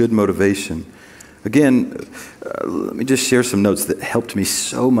 This is good motivation. Again, let me just share some notes that helped me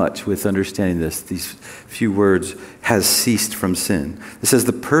so much with understanding this. These few words, has ceased from sin. It says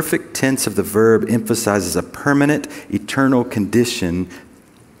the perfect tense of the verb emphasizes a permanent, eternal condition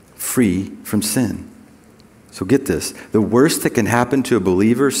free from sin. So get this. The worst that can happen to a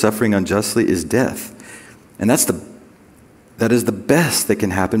believer suffering unjustly is death. And that is the best that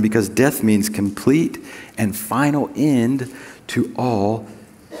can happen, because death means complete and final end to all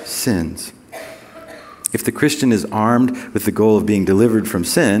sins. If the Christian is armed with the goal of being delivered from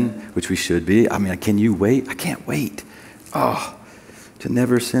sin, which we should be, I mean, can you wait? I can't wait. To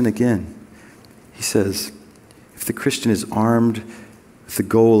never sin again. He says, if the Christian is armed with the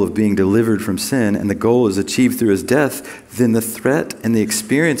goal of being delivered from sin, and the goal is achieved through his death, then the threat and the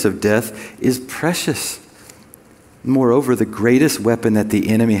experience of death is precious. Moreover, the greatest weapon that the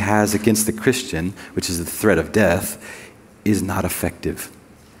enemy has against the Christian, which is the threat of death, is not effective.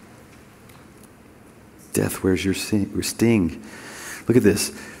 Death, where's your sting? Look at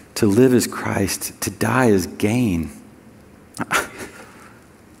this. To live is Christ. To die is gain.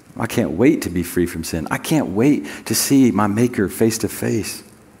 I can't wait to be free from sin. I can't wait to see my Maker face to face.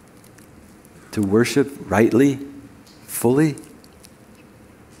 To worship rightly, fully.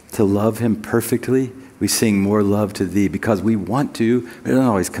 To love him perfectly. We sing more love to thee because we want to, but it doesn't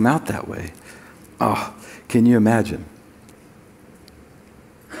always come out that way. Can you imagine?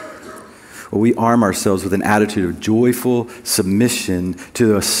 Well, we arm ourselves with an attitude of joyful submission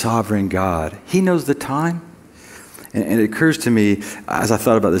to a sovereign God. He knows the time. And it occurs to me, as I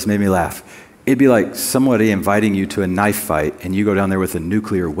thought about this, made me laugh. It'd be like somebody inviting you to a knife fight and you go down there with a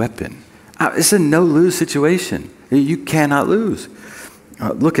nuclear weapon. It's a no-lose situation. You cannot lose.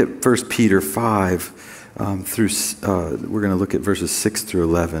 Look at 1 Peter 5 we're going to look at verses 6 through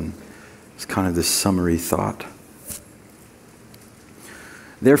 11. It's kind of this summary thought.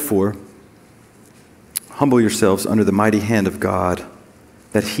 Therefore, humble yourselves under the mighty hand of God,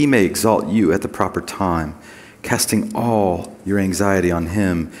 that he may exalt you at the proper time, casting all your anxiety on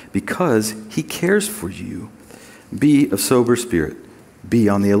him, because he cares for you. Be of sober spirit. Be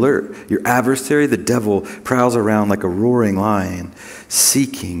on the alert. Your adversary, the devil, prowls around like a roaring lion,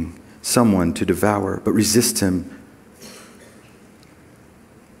 seeking someone to devour, but resist him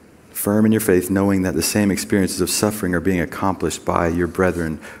firm in your faith, knowing that the same experiences of suffering are being accomplished by your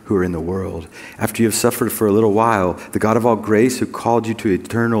brethren who are in the world. After you have suffered for a little while, the God of all grace, who called you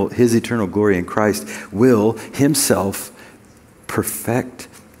to his eternal glory in Christ, will himself perfect,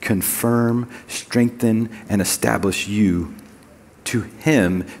 confirm, strengthen, and establish you. To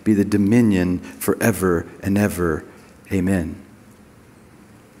him be the dominion forever and ever. Amen.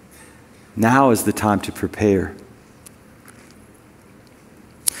 Now is the time to prepare.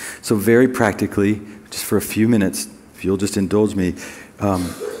 So very practically, just for a few minutes, if you'll just indulge me,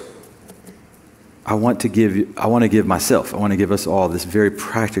 I want to give us all this very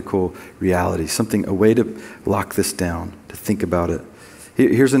practical reality, a way to lock this down, to think about it.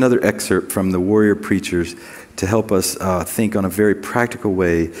 Here's another excerpt from the Warrior Preachers to help us think on a very practical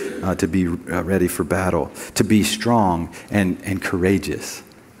way to be ready for battle, to be strong and courageous,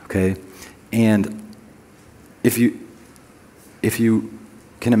 okay? And if you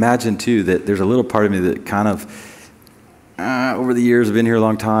can imagine too that there's a little part of me that kind of, over the years, I've been here a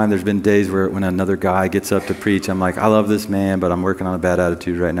long time, there's been days where when another guy gets up to preach, I'm like, I love this man, but I'm working on a bad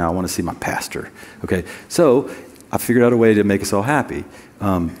attitude right now. I want to see my pastor, okay? So I figured out a way to make us all happy.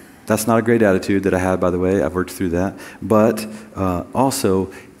 That's not a great attitude that I had, by the way. I've worked through that. But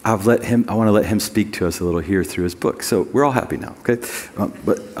also, I want to let him speak to us a little here through his book. So we're all happy now, okay?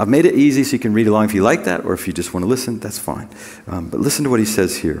 But I've made it easy so you can read along if you like that, or if you just want to listen, that's fine. But listen to what he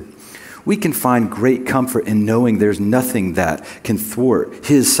says here. We can find great comfort in knowing there's nothing that can thwart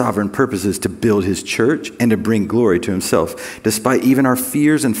his sovereign purposes to build his church and to bring glory to himself. Despite even our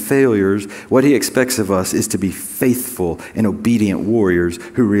fears and failures, what he expects of us is to be faithful and obedient warriors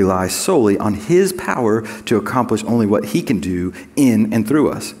who rely solely on his power to accomplish only what he can do in and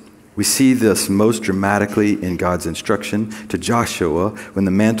through us. We see this most dramatically in God's instruction to Joshua when the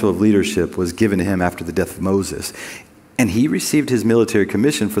mantle of leadership was given to him after the death of Moses. And he received his military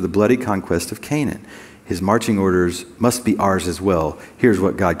commission for the bloody conquest of Canaan. His marching orders must be ours as well. Here's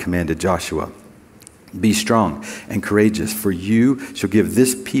what God commanded Joshua. Be strong and courageous, for you shall give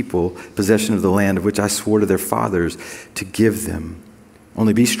this people possession of the land of which I swore to their fathers to give them.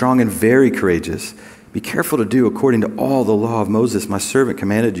 Only be strong and very courageous. Be careful to do according to all the law of Moses, my servant,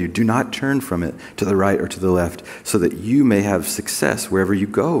 commanded you. Do not turn from it to the right or to the left, so that you may have success wherever you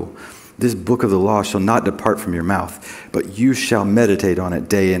go. This book of the law shall not depart from your mouth, but you shall meditate on it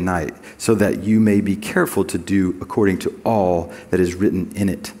day and night, so that you may be careful to do according to all that is written in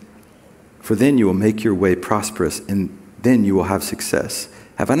it. For then you will make your way prosperous, and then you will have success.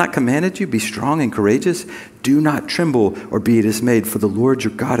 Have I not commanded you? Be strong and courageous. Do not tremble or be dismayed, for the Lord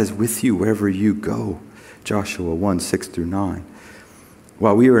your God is with you wherever you go. Joshua 1:6-9.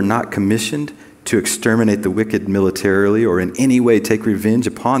 While we are not commissioned to exterminate the wicked militarily or in any way take revenge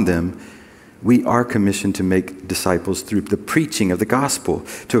upon them, we are commissioned to make disciples through the preaching of the gospel.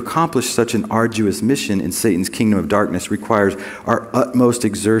 To accomplish such an arduous mission in Satan's kingdom of darkness requires our utmost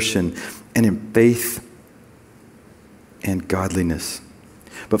exertion and in faith and godliness.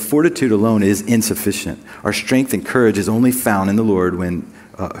 But fortitude alone is insufficient. Our strength and courage is only found in the Lord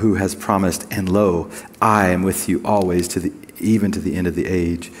who has promised, and lo, I am with you always even to the end of the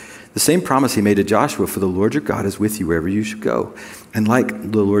age. The same promise he made to Joshua, for the Lord your God is with you wherever you should go. And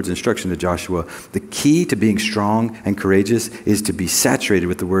like the Lord's instruction to Joshua, the key to being strong and courageous is to be saturated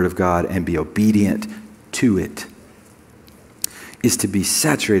with the word of God and be obedient to it. Is to be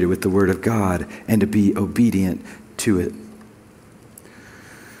saturated with the word of God and to be obedient to it.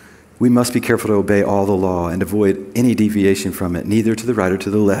 We must be careful to obey all the law and avoid any deviation from it, neither to the right or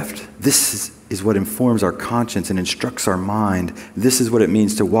to the left. This is what informs our conscience and instructs our mind. This is what it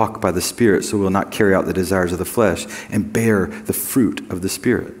means to walk by the Spirit, so we'll not carry out the desires of the flesh and bear the fruit of the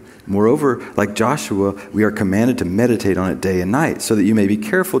Spirit. Moreover, like Joshua, we are commanded to meditate on it day and night, so that you may be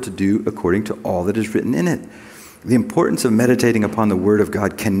careful to do according to all that is written in it. The importance of meditating upon the Word of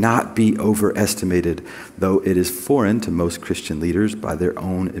God cannot be overestimated, though it is foreign to most Christian leaders by their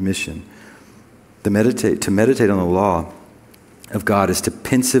own admission. To meditate on the law of God is to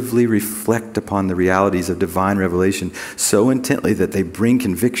pensively reflect upon the realities of divine revelation so intently that they bring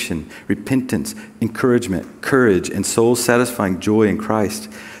conviction, repentance, encouragement, courage, and soul-satisfying joy in Christ.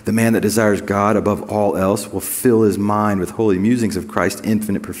 The man that desires God above all else will fill his mind with holy musings of Christ's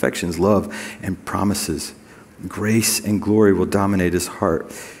infinite perfections, love, and promises. Grace and glory will dominate his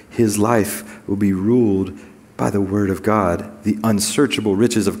heart. His life will be ruled by the word of God. The unsearchable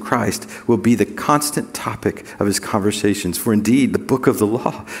riches of Christ will be the constant topic of his conversations. For indeed, the book of the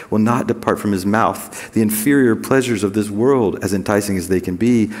law will not depart from his mouth. The inferior pleasures of this world, as enticing as they can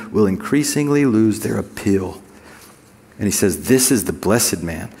be, will increasingly lose their appeal. And he says, this is the blessed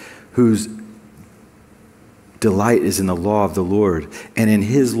man whose delight is in the law of the Lord, and in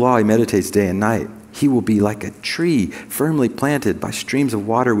his law he meditates day and night. He will be like a tree firmly planted by streams of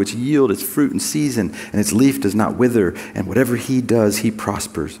water, which yield its fruit in season, and its leaf does not wither, and whatever he does, he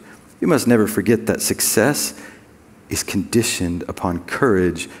prospers. You must never forget that success is conditioned upon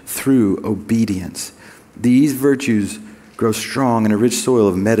courage through obedience. These virtues grow strong in a rich soil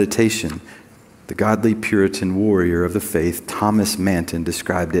of meditation. The godly Puritan warrior of the faith, Thomas Manton,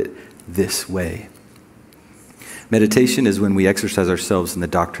 described it this way. Meditation is when we exercise ourselves in the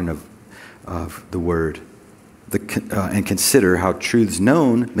doctrine of the Word and consider how truths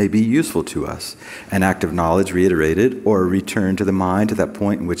known may be useful to us. An act of knowledge reiterated or a return to the mind to that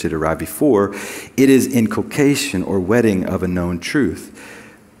point in which it arrived before. It is inculcation or wedding of a known truth.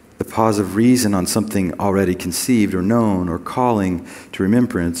 The pause of reason on something already conceived or known, or calling to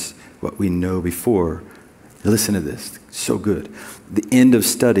remembrance what we know before. Listen to this, so good. The end of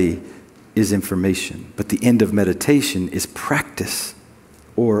study is information, but the end of meditation is practice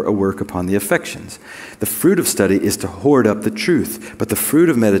or a work upon the affections. The fruit of study is to hoard up the truth, but the fruit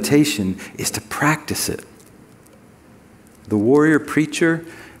of meditation is to practice it. The warrior preacher,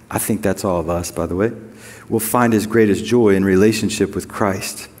 I think that's all of us, by the way, will find his greatest joy in relationship with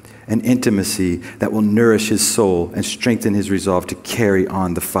Christ, an intimacy that will nourish his soul and strengthen his resolve to carry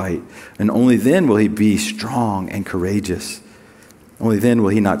on the fight. And only then will he be strong and courageous. Only then will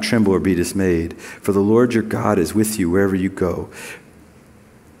he not tremble or be dismayed. For the Lord your God is with you wherever you go.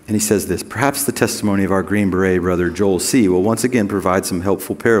 And he says this, perhaps the testimony of our Green Beret brother Joel C. will once again provide some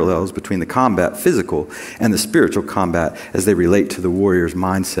helpful parallels between the combat physical and the spiritual combat as they relate to the warrior's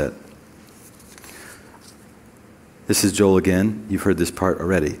mindset. This is Joel again. You've heard this part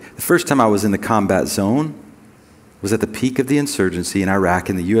already. The first time I was in the combat zone was at the peak of the insurgency in Iraq,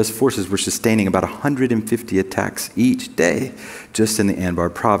 and the U.S. forces were sustaining about 150 attacks each day just in the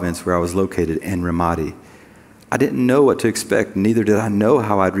Anbar province where I was located in Ramadi. I didn't know what to expect, neither did I know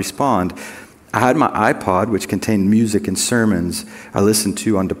how I'd respond. I had my iPod, which contained music and sermons I listened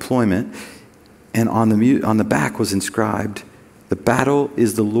to on deployment, and on the back was inscribed, "The battle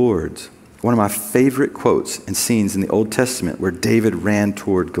is the Lord's." One of my favorite quotes and scenes in the Old Testament where David ran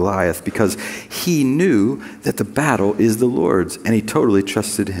toward Goliath because he knew that the battle is the Lord's, and he totally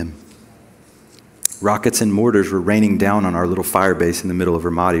trusted him. Rockets and mortars were raining down on our little fire base in the middle of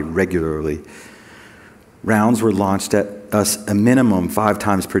Ramadi regularly. Rounds were launched at us a minimum 5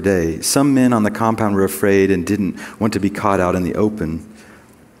 times per day. Some men on the compound were afraid and didn't want to be caught out in the open,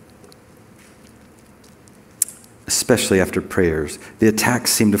 especially after prayers. The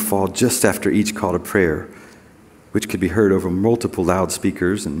attacks seemed to fall just after each call to prayer, which could be heard over multiple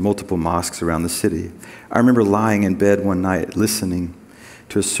loudspeakers and multiple mosques around the city. I remember lying in bed one night listening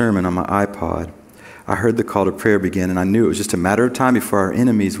to a sermon on my iPod. I heard the call to prayer begin, and I knew it was just a matter of time before our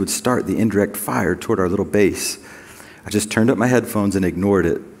enemies would start the indirect fire toward our little base. I just turned up my headphones and ignored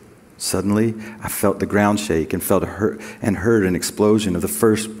it. Suddenly, I felt the ground shake and heard an explosion of the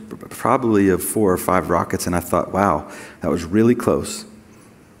first, probably of 4 or 5 rockets, and I thought, wow, that was really close.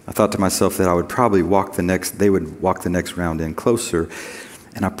 I thought to myself that I would probably they would walk the next round in closer,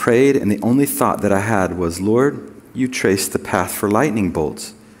 and I prayed, and the only thought that I had was, Lord, you traced the path for lightning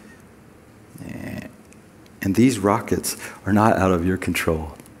bolts. And these rockets are not out of your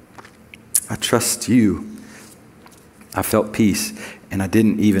control. I trust you. I felt peace, and I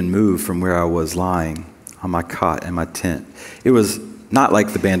didn't even move from where I was lying on my cot in my tent. It was not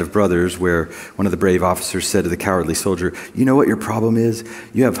like the Band of Brothers where one of the brave officers said to the cowardly soldier, you know what your problem is?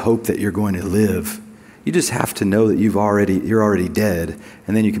 You have hope that you're going to live. You just have to know that you're already dead,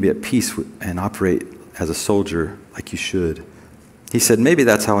 and then you can be at peace and operate as a soldier like you should. He said, maybe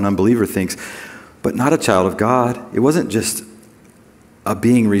that's how an unbeliever thinks, but not a child of God. It wasn't just a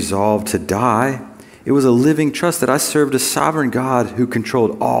being resolved to die. It was a living trust that I served a sovereign God who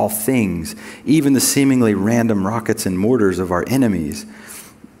controlled all things, even the seemingly random rockets and mortars of our enemies.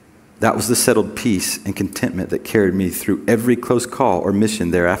 That was the settled peace and contentment that carried me through every close call or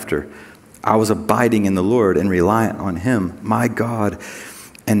mission thereafter. I was abiding in the Lord and reliant on Him, my God,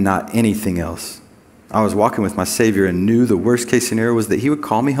 and not anything else. I was walking with my Savior and knew the worst case scenario was that He would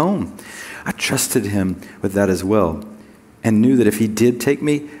call me home. I trusted Him with that as well, and knew that if He did take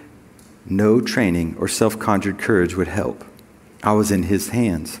me, no training or self-conjured courage would help. I was in His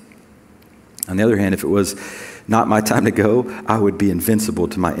hands. On the other hand, if it was not my time to go, I would be invincible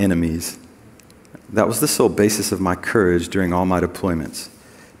to my enemies. That was the sole basis of my courage during all my deployments.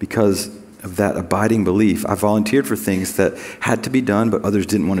 Because of that abiding belief, I volunteered for things that had to be done, but others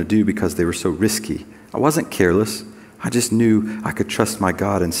didn't want to do because they were so risky. I wasn't careless. I just knew I could trust my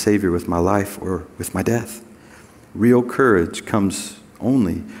God and Savior with my life or with my death. Real courage comes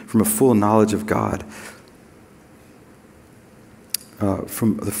only from a full knowledge of God.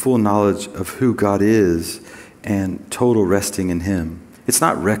 from the full knowledge of who God is and total resting in him. It's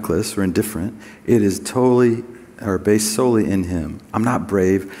not reckless or indifferent. It is totally or based solely in him. I'm not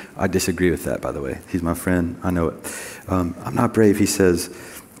brave. I disagree with that, by the way. He's my friend. I know it. I'm not brave, he says,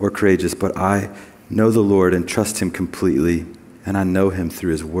 or courageous, but I know the Lord and trust him completely, and I know him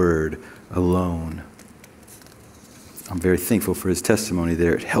through his word alone. I'm very thankful for his testimony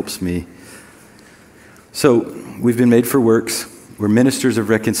there. It helps me. So we've been made for works. We're ministers of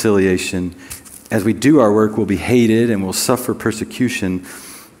reconciliation. As we do our work, we'll be hated and we'll suffer persecution.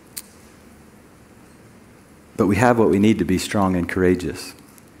 But we have what we need to be strong and courageous.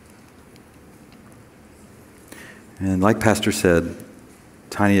 And like Pastor said,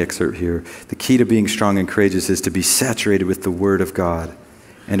 tiny excerpt here, the key to being strong and courageous is to be saturated with the Word of God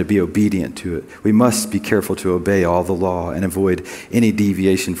and to be obedient to it. We must be careful to obey all the law and avoid any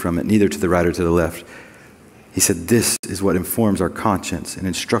deviation from it, neither to the right or to the left. He said this is what informs our conscience and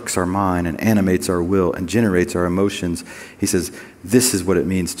instructs our mind and animates our will and generates our emotions. He says this is what it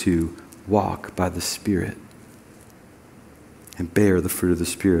means to walk by the Spirit and bear the fruit of the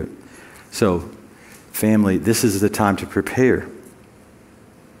Spirit. So, family, this is the time to prepare.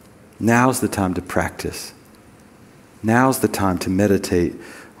 Now's the time to practice. Now's the time to meditate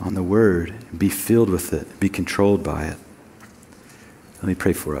on the Word and be filled with it, be controlled by it. Let me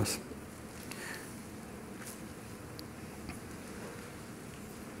pray for us.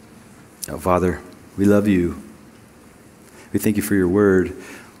 Oh, Father, we love you. We thank you for your Word.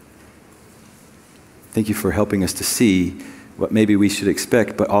 Thank you for helping us to see what maybe we should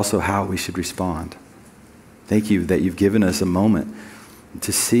expect, but also how we should respond. Thank you that you've given us a moment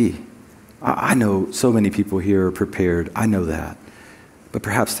to see. I know so many people here are prepared. I know that. But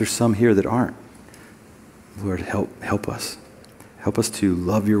perhaps there's some here that aren't. Lord, help us. Help us to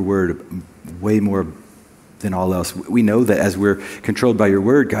love your word way more than all else. We know that as we're controlled by your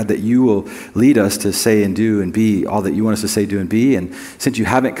word, God, that you will lead us to say and do and be all that you want us to say, do, and be. And since you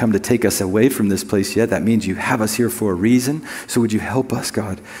haven't come to take us away from this place yet, that means you have us here for a reason. So would you help us,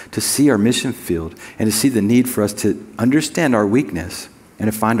 God, to see our mission field and to see the need for us to understand our weakness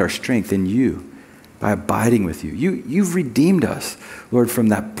and to find our strength in you by abiding with you. You've redeemed us, Lord, from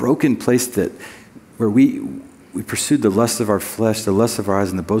that broken place where we pursued the lust of our flesh, the lust of our eyes,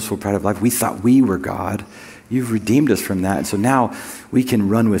 and the boastful pride of life. We thought we were God. You've redeemed us from that. And so now we can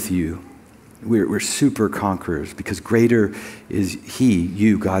run with you. We're super conquerors because greater is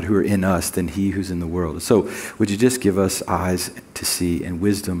you, God, who are in us than he who's in the world. So would you just give us eyes to see and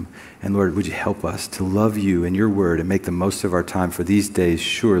wisdom? And Lord, would you help us to love you and your word and make the most of our time, for these days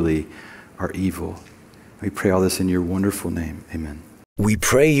surely are evil. We pray all this in your wonderful name. Amen. We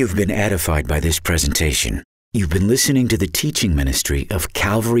pray you've been edified by this presentation. You've been listening to the teaching ministry of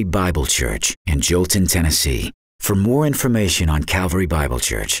Calvary Bible Church in Jolton, Tennessee. For more information on Calvary Bible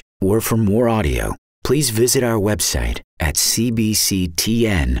Church or for more audio, please visit our website at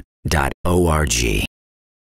cbctn.org.